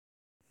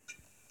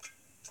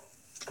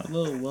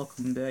Hello,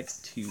 welcome back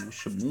to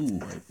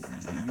Shenmue,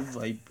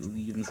 I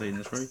believe I'm saying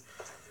this right.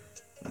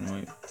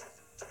 Anyway,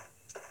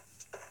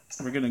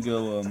 we're gonna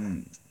go,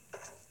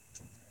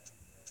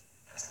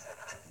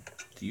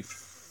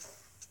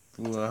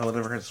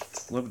 whatever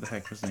the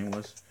heck his name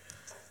was.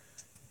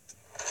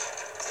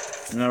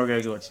 Now we're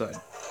gonna go outside.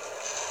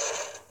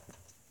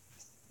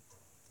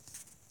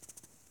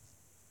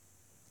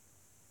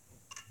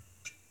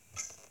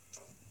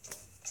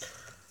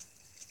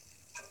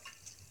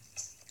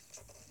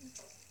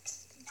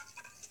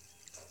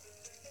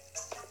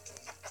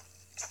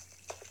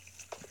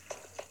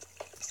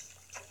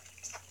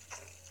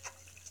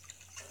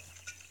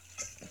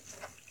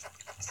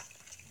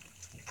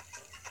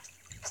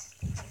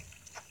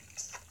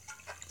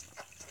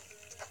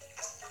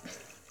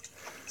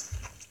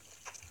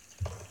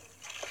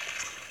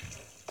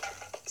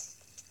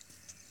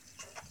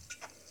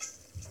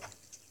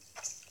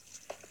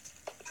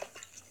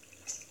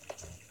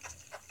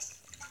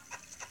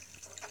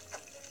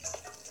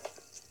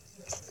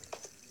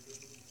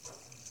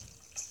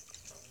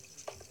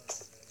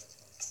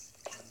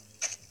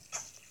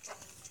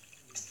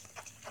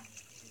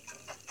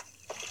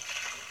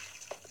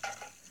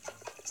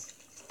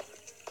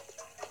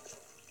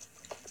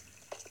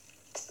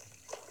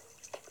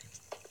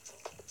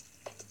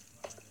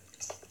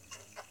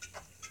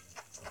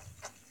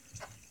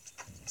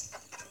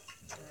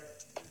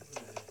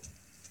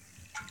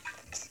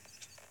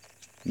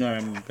 No,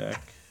 I'm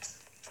back.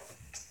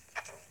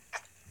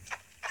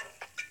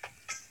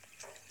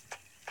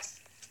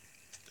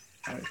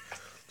 Alright,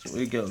 so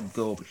we go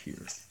over here.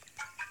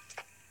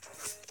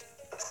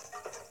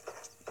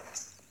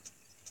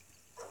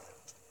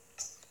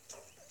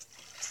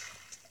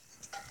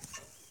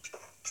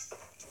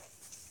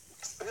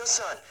 Yo,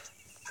 son,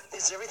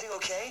 is everything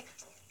okay?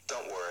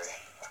 Don't worry,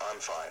 I'm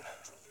fine.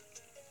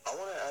 I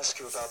want to ask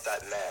you about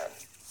that man.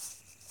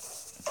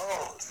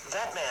 Oh,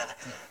 that man.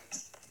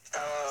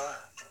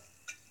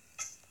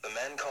 The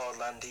man called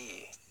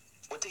Landi.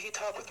 What did he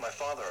talk with my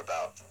father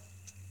about?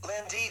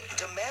 Landi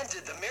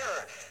demanded the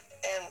mirror,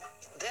 and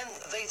then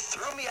they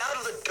threw me out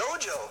of the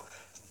dojo.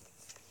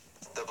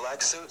 The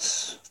black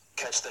suits,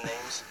 catch the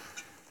names?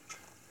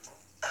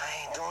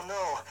 I don't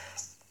know.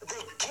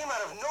 They came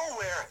out of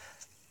nowhere.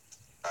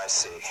 I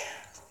see.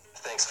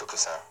 Thanks,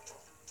 Fukusan.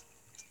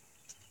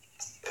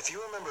 If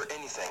you remember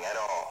anything at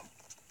all,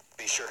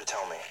 be sure to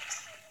tell me.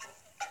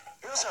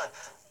 Ryo-san,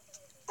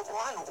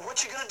 why?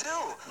 What you gonna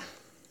do?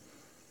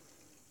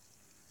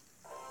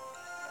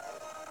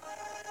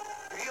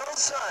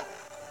 Ryo-san,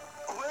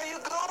 where are you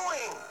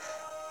going?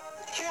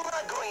 You're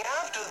not going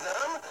after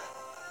them.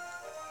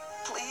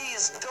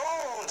 Please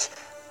don't.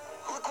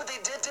 Look what they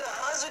did to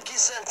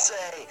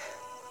Hazuki-sensei.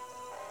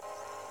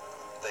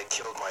 They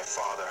killed my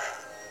father,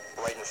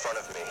 right in front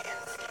of me.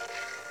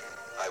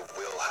 I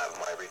will have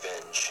my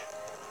revenge.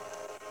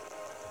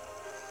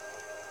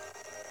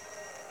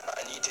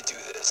 I need to do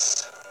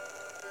this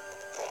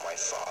for my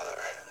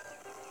father.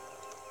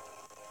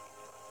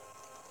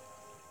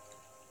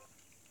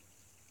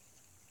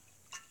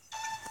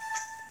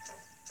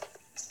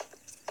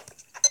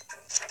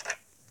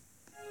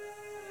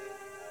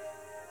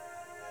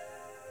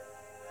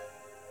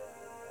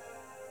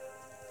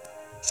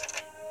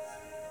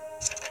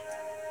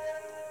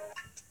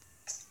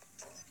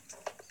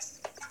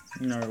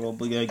 Alright, well,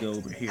 we gotta go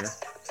over here.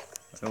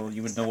 I don't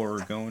even know where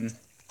we're going.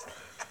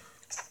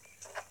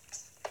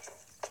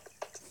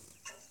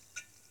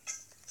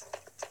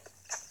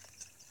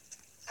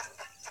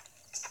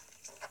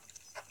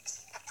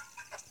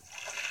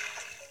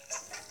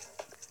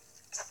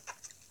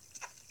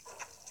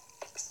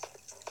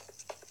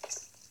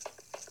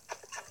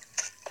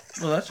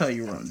 Well, that's how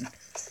you run.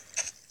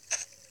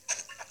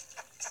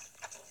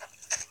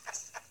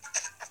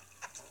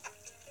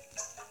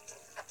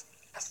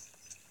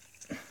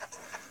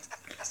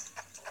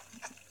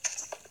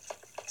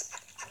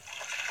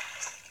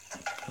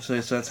 So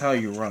that's how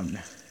you run.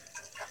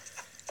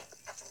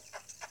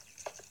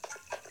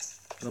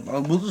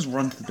 We'll just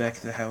run to the back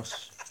of the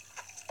house.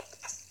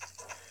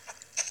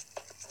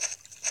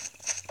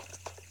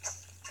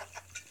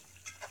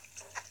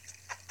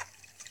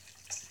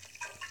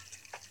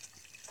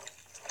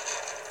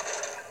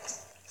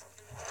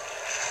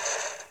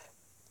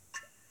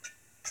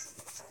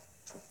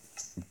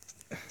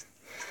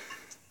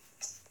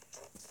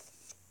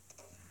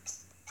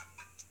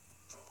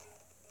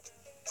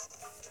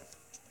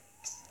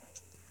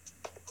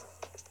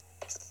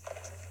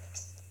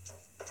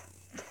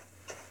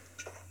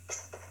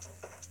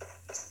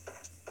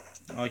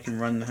 I can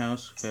run the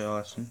house. Okay,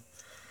 awesome.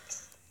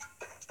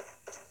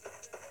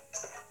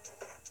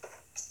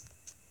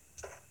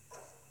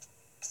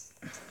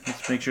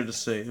 Let's make sure to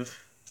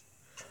save.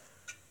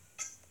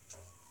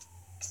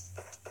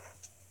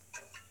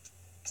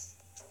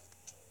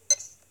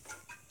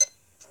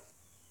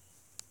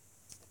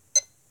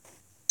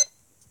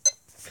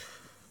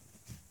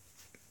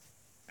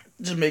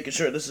 Just making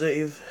sure to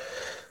save.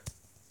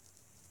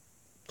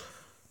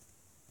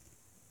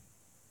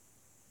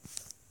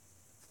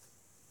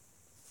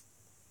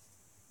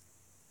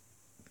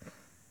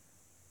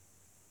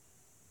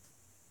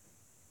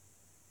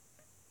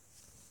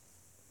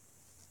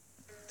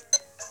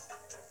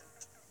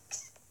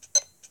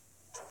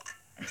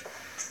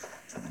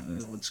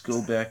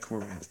 go back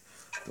where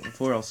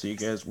before. I'll see you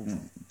guys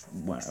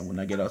when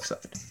I get outside.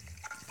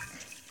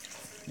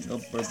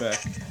 Nope, we're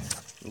back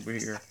over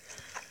here.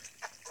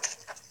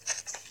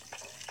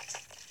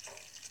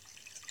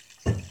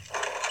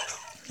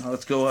 Now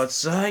let's go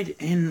outside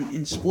and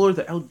explore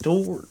the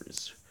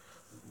outdoors.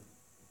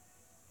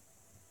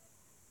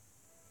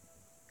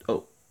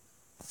 Oh.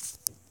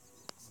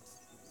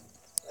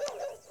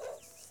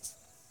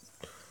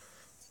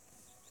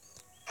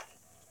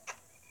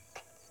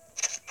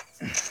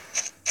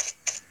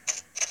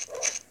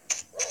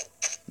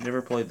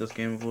 Never played this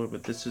game before,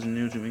 but this is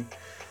new to me.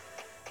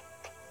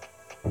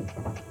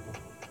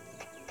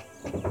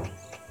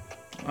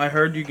 I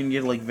heard you can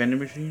get like vending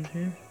machines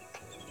here.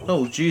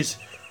 Oh, jeez.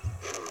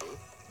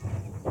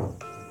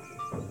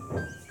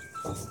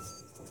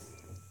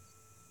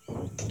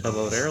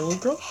 Hello there, little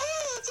girl.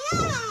 Hey,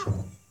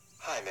 Dad!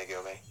 Hi,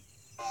 Megumi.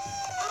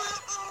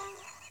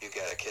 You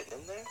got a kitten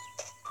in there?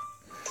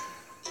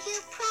 You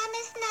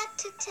promised not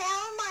to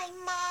tell my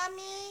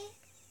mommy?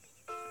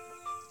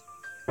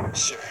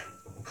 Sure.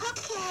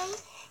 Okay,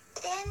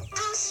 then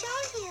I'll show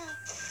you.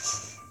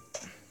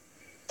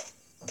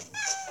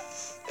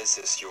 Is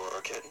this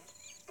your kitten?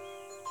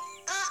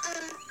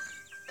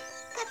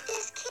 But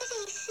this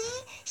kitty,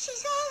 see?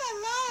 She's all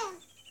alone.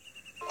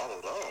 All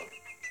alone?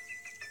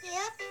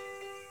 Yep.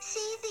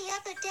 See, the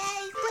other day,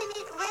 when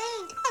it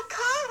rained, a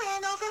car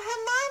ran over her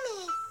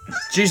mommy.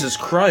 Jesus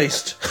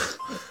Christ.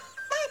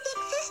 My big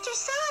sister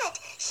saw it.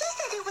 She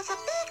said it was a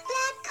big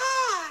black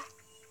car.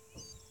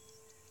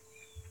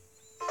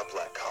 A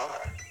black car?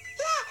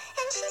 Yeah,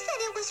 and she said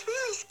it was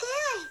really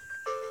scary.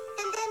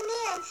 And then me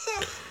and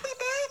Sim, we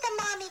buried the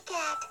mommy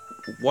cat.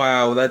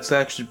 Wow, that's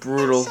actually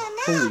brutal. So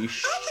now, Holy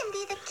sh... I can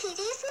be the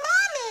kitty's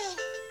mommy.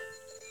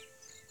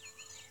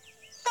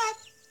 But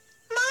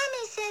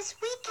mommy says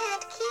we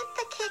can't keep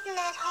the kitten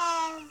at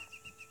home.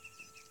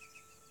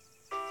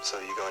 So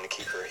you're going to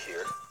keep her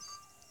here?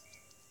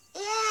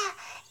 Yeah,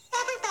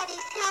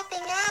 everybody's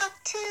helping out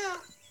too.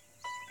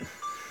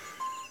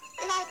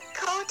 Like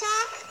Koda,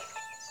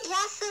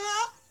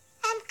 Yasuo,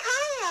 and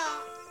Kaio.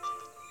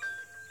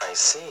 I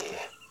see.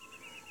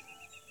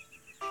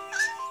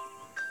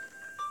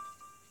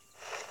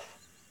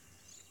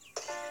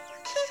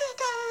 Kitty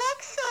don't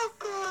look so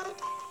good.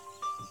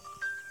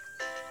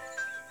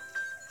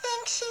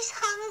 Think she's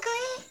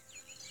hungry?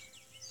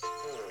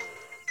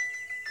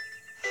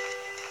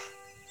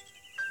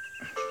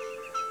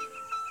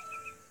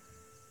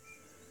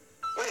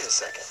 Wait a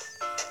second.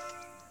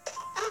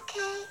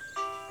 Okay.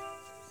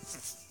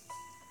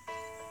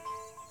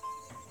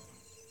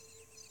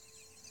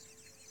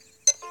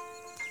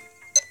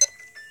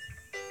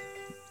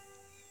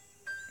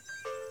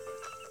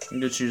 I'm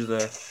gonna choose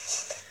that.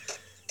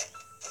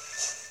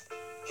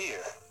 Here.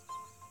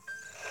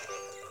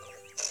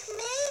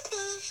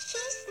 Maybe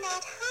she's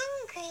not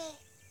hungry.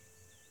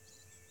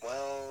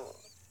 Well,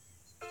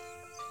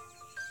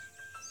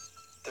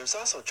 there's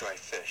also dried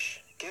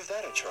fish. Give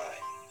that a try.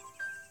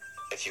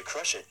 If you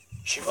crush it,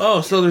 she might...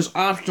 Oh, so there's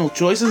optional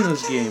choice in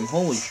this game.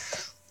 Holy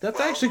sh... That's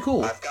Well, actually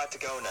cool. I've got to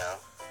go now.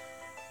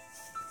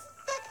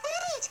 But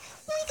wait,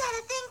 we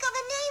gotta think of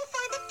a name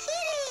for the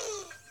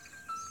kitty.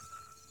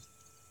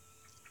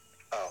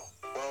 Oh,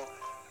 well,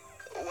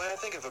 when I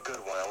think of a good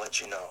one, I'll let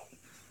you know.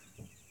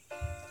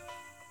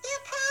 You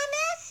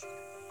promise?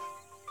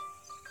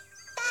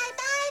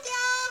 Bye-bye,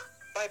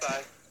 y'all.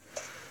 Bye-bye.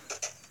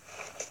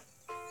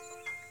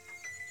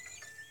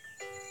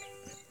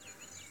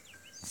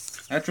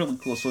 That's really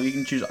cool. So you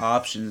can choose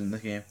options in the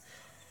game.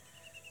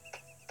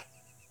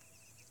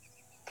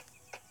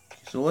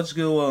 So let's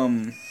go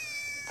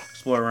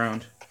explore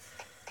around.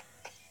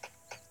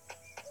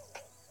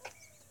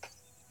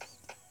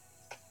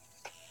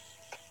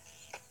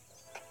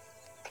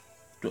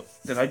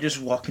 Did I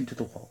just walk into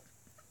the wall?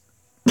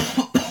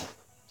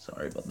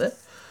 Sorry about that.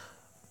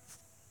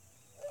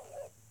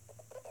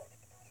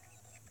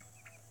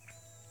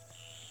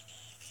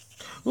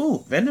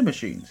 Ooh, vending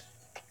machines.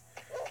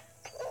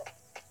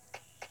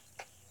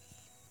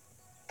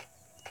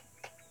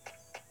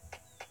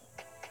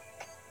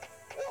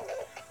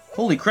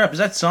 Holy crap, is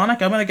that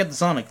Sonic? I'm gonna get the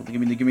Sonic. Give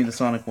me the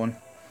Sonic one.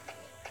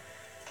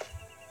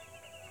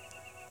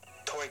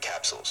 Toy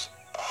capsules.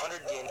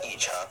 100 yen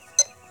each, huh?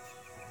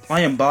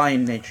 I am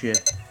buying that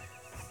shit.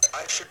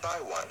 I should buy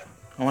one.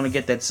 I wanna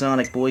get that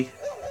Sonic, boy.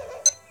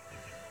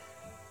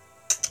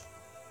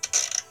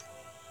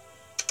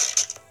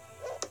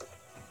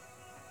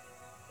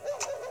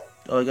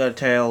 Oh, I got a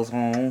Tails.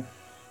 Oh,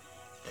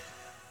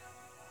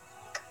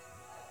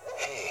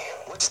 Hey,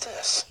 what's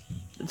this?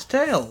 it's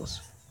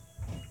Tails.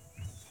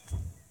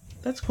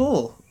 That's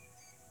cool.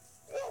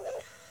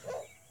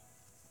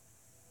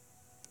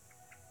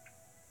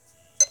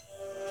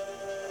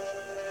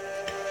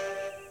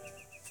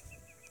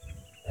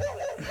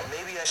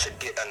 Maybe I should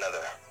get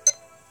another.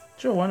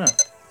 Sure, why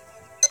not?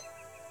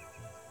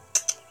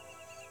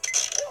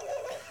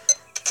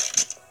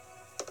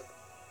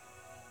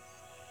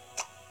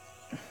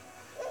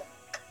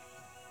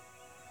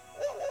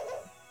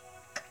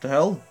 The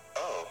hell?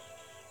 Oh,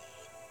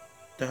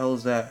 The hell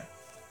is that?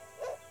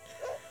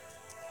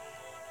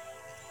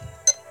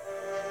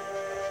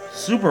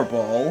 Super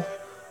Ball.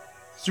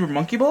 Super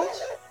Monkey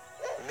Balls?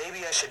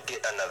 Maybe I should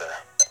get another.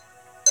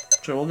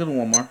 Sure, we'll get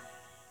one more.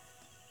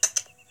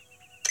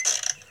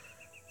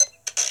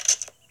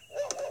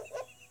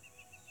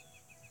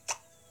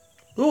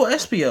 Ooh,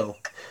 SPO.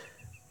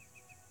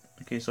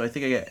 Okay, so I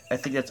think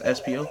that's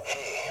SPO.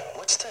 Hey,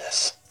 what's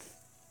this?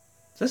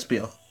 It's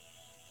SPO.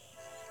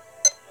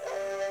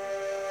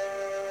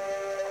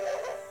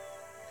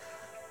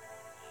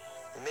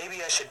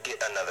 Maybe I should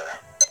get another.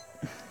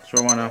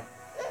 Sure, why not?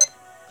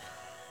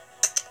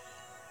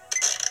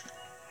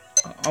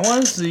 I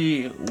want to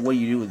see what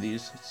you do with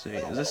these. Let's see.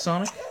 Is this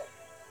Sonic?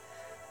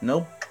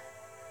 Nope.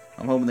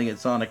 I'm hoping they get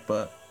Sonic,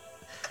 but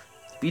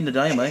beating the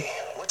Dynamite.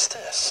 Hey, what's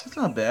this? That's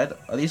not bad.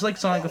 Are these like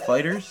Sonic the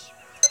Fighters?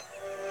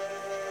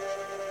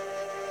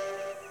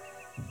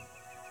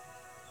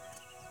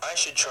 I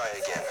should try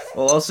again.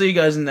 Well, I'll see you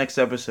guys in the next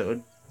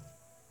episode.